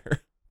 night a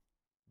year.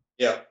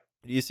 Yeah.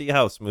 Do you see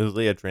how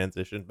smoothly I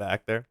transitioned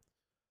back there?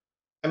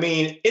 I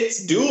mean,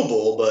 it's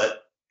doable,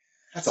 but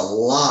that's a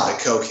lot of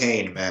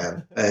cocaine,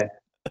 man.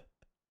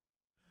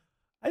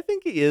 I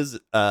think he is.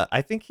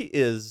 I think he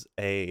is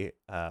a.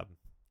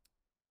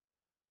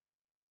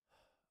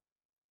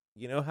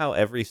 You know how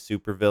every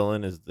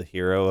supervillain is the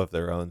hero of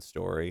their own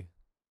story?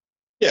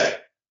 Yeah.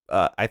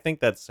 I think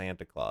that's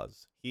Santa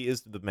Claus. He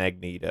is the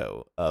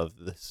Magneto of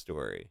the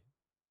story,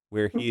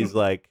 where he's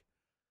like,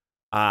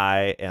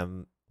 "I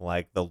am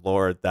like the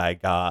Lord thy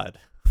God.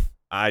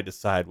 I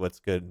decide what's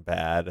good and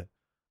bad.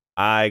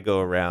 I go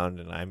around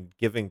and I'm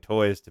giving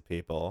toys to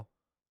people,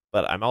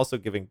 but I'm also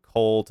giving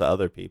coal to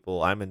other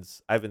people.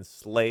 I've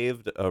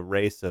enslaved a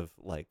race of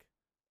like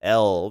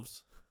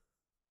elves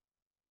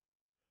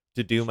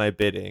to do my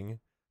bidding,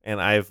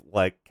 and I've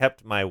like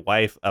kept my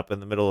wife up in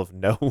the middle of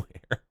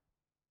nowhere.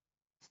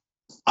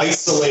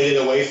 Isolated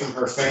away from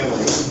her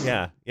family.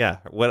 Yeah, yeah.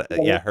 What?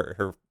 Yeah,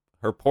 her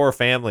poor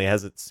family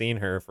hasn't seen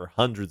her for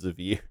hundreds of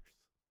years.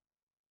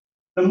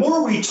 The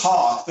more we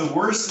talk, the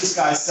worse this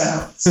guy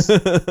sounds.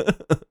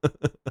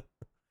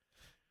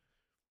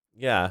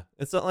 Yeah,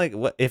 it's not like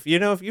what if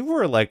if you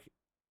were like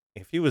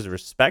if he was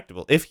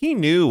respectable, if he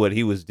knew what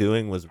he was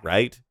doing was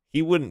right,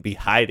 he wouldn't be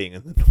hiding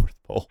in the North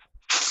Pole.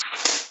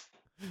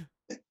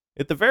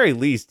 At the very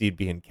least, he'd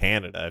be in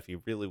Canada if he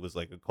really was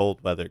like a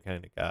cold weather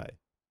kind of guy.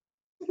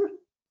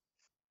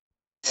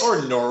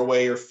 Or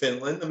Norway or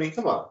Finland. I mean,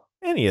 come on.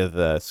 Any of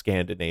the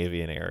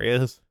Scandinavian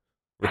areas,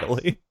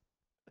 really.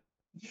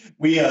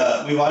 We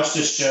watched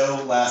a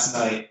show last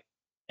night,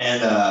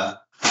 and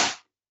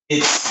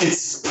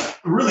it's a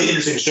really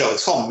interesting show.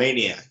 It's called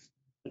Maniac.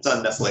 It's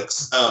on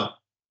Netflix.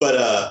 But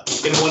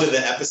in one of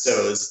the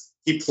episodes,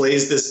 he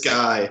plays this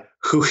guy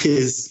who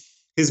his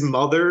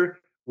mother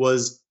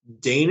was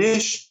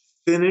Danish,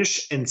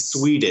 Finnish, and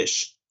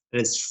Swedish, and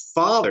his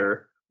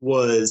father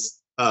was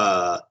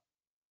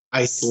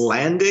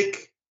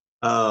Icelandic,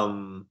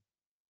 um,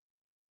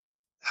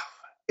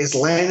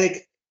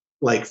 Icelandic,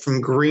 like from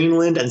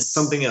Greenland and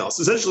something else.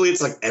 Essentially,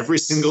 it's like every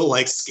single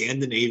like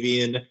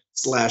Scandinavian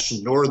slash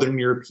Northern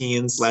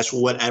European slash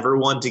whatever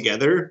one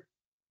together.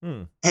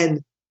 Hmm.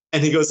 And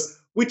he goes,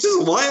 which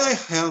is why I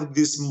have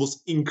this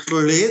most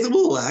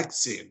incredible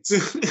accent.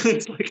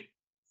 It's like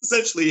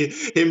essentially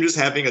him just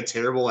having a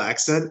terrible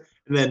accent,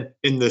 and then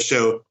in the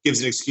show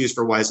gives an excuse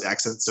for why his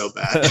accent's so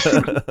bad.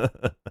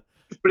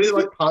 But it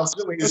like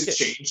constantly is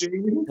Okay,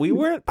 changing. we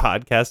weren't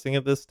podcasting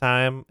at this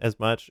time as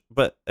much,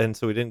 and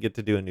so we didn't get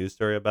to do a news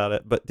story about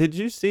it. But did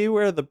you see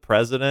where the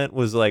president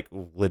was like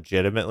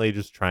legitimately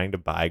just trying to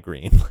buy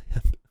Greenland?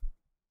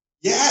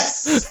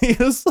 Yes. He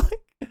was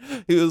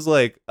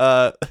like,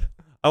 I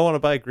want to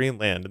buy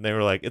Greenland, and they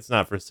were like, it's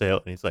not for sale,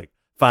 and he's like,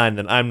 fine,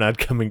 then I'm not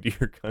coming to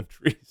your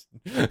countries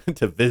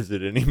to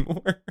visit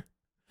anymore.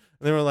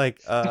 And they were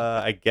like,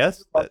 I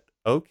guess that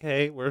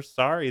okay, we're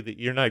sorry that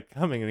you're not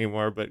coming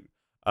anymore, but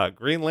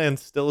Greenland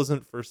still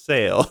isn't for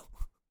sale.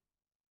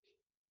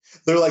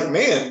 They're like,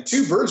 man,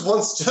 two birds,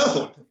 one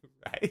stone.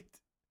 Right?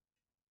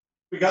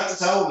 We got to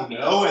tell him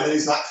no, and then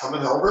he's not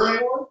coming over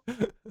anymore.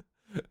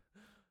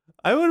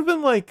 I would have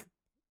been like,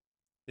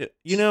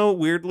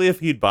 weirdly, if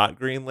he'd bought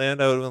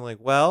Greenland, I would have been like,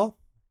 well,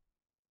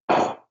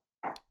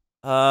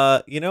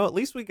 at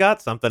least we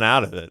got something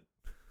out of it.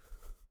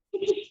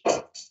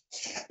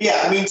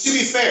 Yeah, I mean, to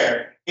be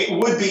fair, it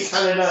would be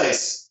kind of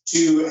nice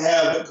to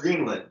have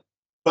Greenland,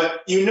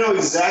 but you know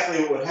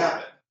exactly what would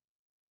happen.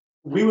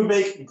 We would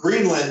make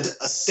Greenland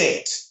a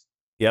state.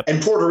 Yep.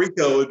 And Puerto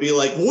Rico would be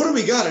like, what do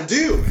we got to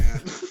do,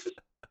 man?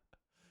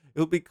 It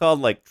would be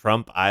called like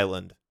Trump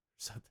Island or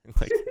something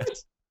like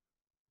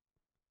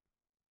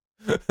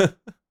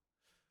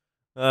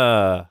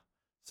that.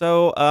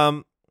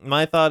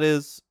 My thought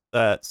is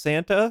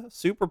Santa,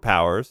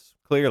 superpowers,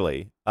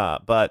 clearly,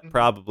 but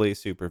probably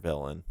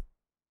supervillain.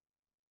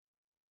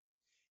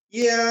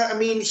 Yeah, I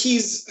mean,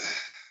 he's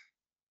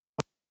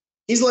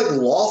like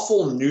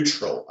lawful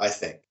neutral, I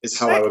think, is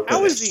how I would put it.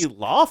 How is he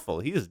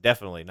lawful? He is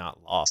definitely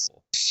not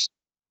lawful.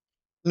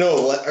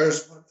 No,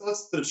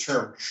 what's the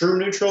term? True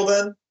neutral,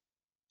 then?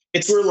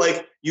 It's where,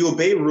 like, you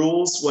obey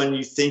rules when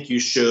you think you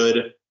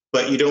should,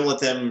 but you don't let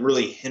them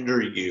really hinder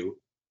you.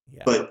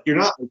 Yeah. But you're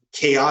not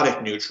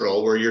chaotic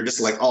neutral, where you're just,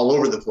 like, all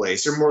over the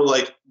place. You're more,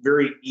 like,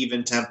 very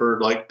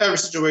even-tempered, like, every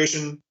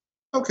situation,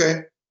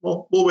 okay,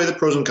 well, we'll weigh the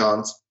pros and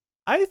cons.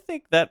 I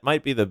think that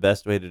might be the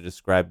best way to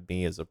describe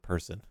me as a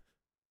person.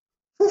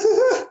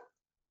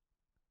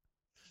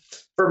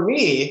 For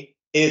me,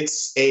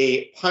 it's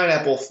a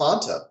pineapple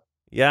Fanta.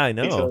 Yeah, I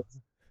know. Because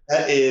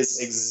that is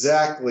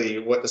exactly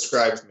what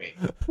describes me.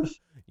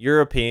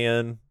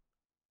 European,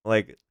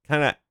 like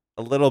kind of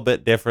a little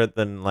bit different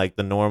than like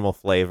the normal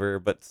flavor,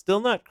 but still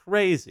not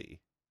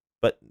crazy.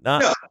 But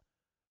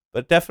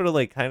but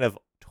definitely kind of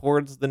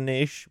towards the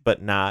niche,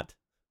 but not.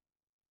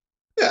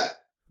 Yeah.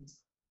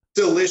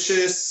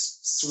 Delicious,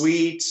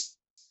 sweet,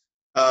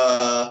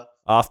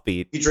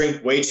 offbeat. You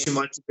drink way too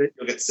much of it,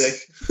 you'll get sick.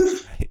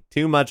 Right.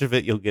 Too much of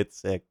it, you'll get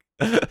sick.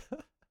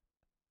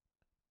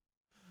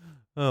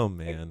 Oh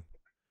man.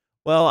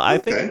 Well, I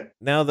think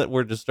now that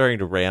we're just starting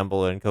to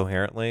ramble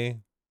incoherently,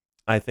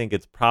 I think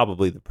it's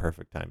probably the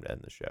perfect time to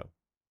end the show.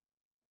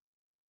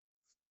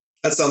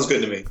 That sounds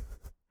good to me.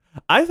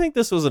 I think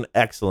this was an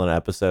excellent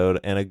episode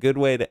and a good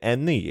way to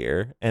end the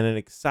year and an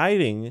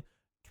exciting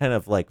kind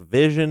of like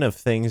vision of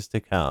things to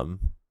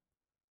come.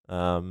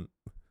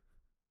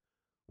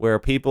 Where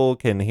people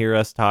can hear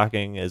us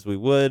talking as we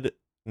would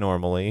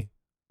normally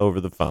over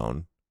the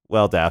phone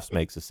while Dafs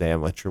makes a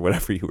sandwich or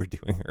whatever you were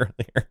doing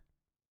earlier.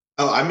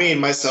 Oh, I made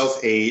myself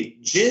a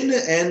gin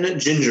and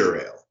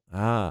ginger ale.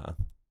 Ah.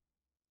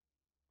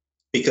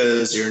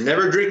 Because you're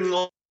never drinking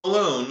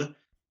alone,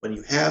 when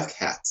you have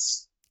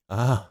cats.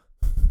 Ah.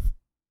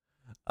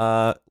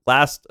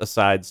 Last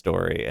aside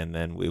story, and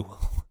then we will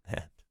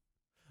end.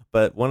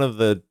 But one of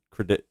the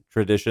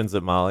traditions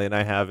that Molly and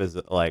I have is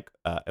like,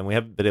 and we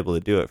haven't been able to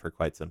do it for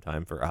quite some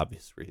time for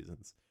obvious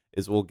reasons,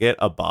 is we'll get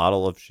a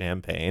bottle of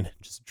champagne and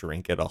just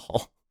drink it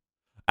all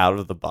out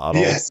of the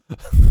bottle Yes,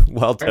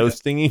 while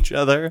toasting each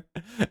other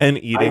and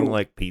eating I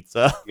like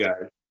pizza. yeah,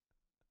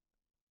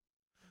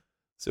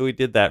 So we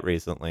did that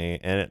recently,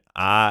 and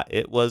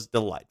it was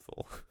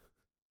delightful.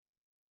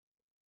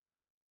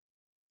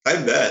 I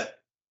bet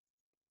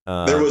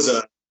there Um, was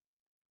a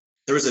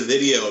there was a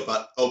video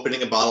about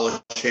opening a bottle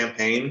of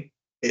champagne.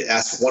 It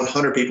asked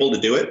 100 people to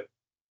do it,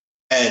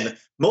 and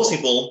most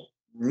people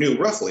knew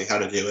roughly how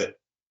to do it.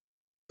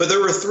 But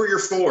there were three or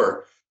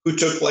four who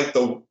took like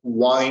the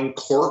wine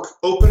cork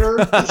opener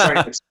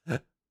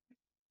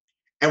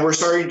and were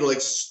starting to like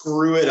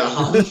screw it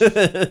on.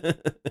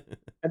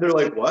 And they're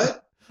like,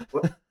 "What?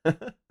 What?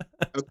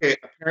 Okay,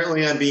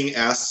 apparently I'm being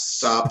asked to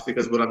stop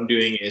because what I'm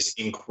doing is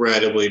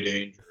incredibly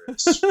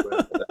dangerous."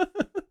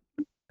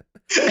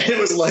 And it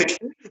was like,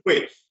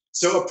 wait,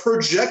 so a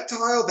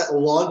projectile that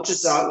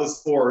launches out with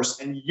force,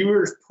 and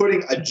you're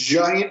putting a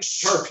giant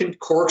sharpened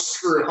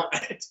corkscrew on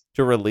it.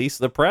 to release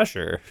the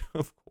pressure,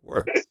 of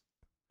course.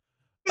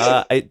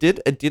 I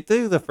did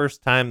think the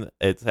first time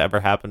it's ever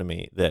happened to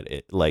me that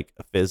it like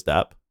fizzed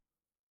up.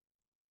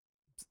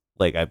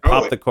 Like I Oh,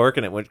 popped the cork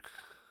and it went.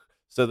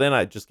 So then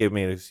I just gave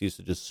me an excuse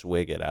to just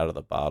swig it out of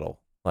the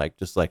bottle, like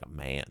just like a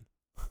man.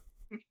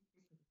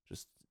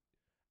 Just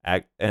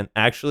act, and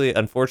actually,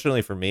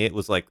 unfortunately for me, it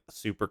was like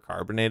super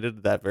carbonated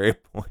at that very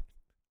point.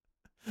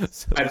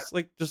 So it was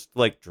like just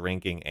like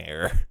drinking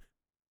air.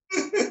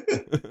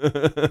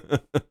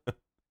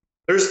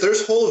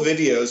 there's whole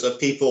videos of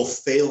people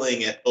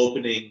failing at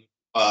opening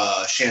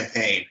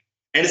champagne,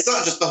 and it's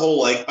not just the whole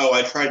like, oh,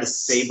 I tried to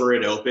saber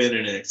it open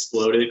and it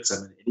exploded because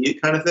I'm an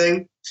idiot kind of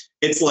thing.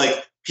 It's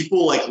like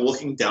people like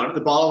looking down at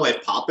the bottle, they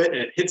pop it and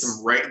it hits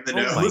them right in the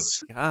Oh my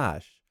nose.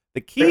 gosh.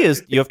 The key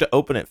is you have to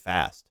open it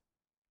fast.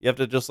 You have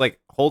to just like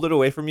hold it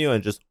away from you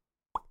and just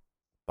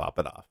pop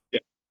it off. Yeah.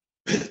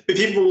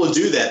 People will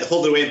do that, they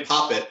hold it away and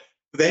pop it,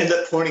 but they end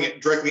up pointing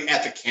it directly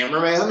at the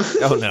cameraman.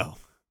 Oh no.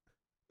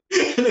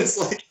 And it's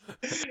like,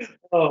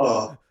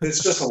 oh,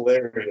 it's just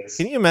hilarious.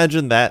 Can you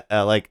imagine that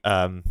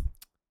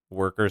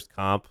workers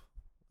comp?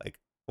 Like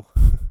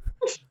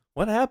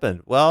what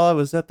happened? Well, I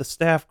was at the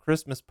staff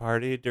Christmas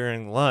party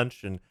during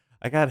lunch and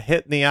I got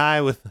hit in the eye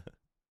with a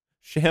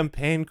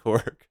champagne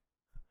cork.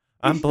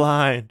 I'm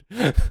blind.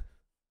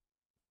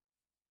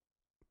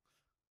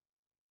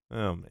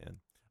 Oh man.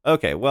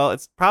 Okay, well,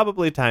 it's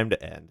probably time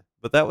to end,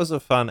 but that was a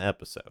fun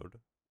episode.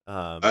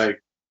 Um, I,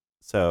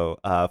 so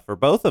for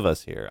both of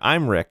us here,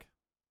 I'm Rick,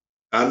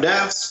 I'm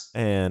Dafs.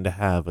 and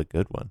have a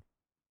good one.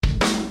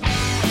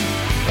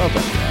 Well done,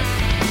 Dad.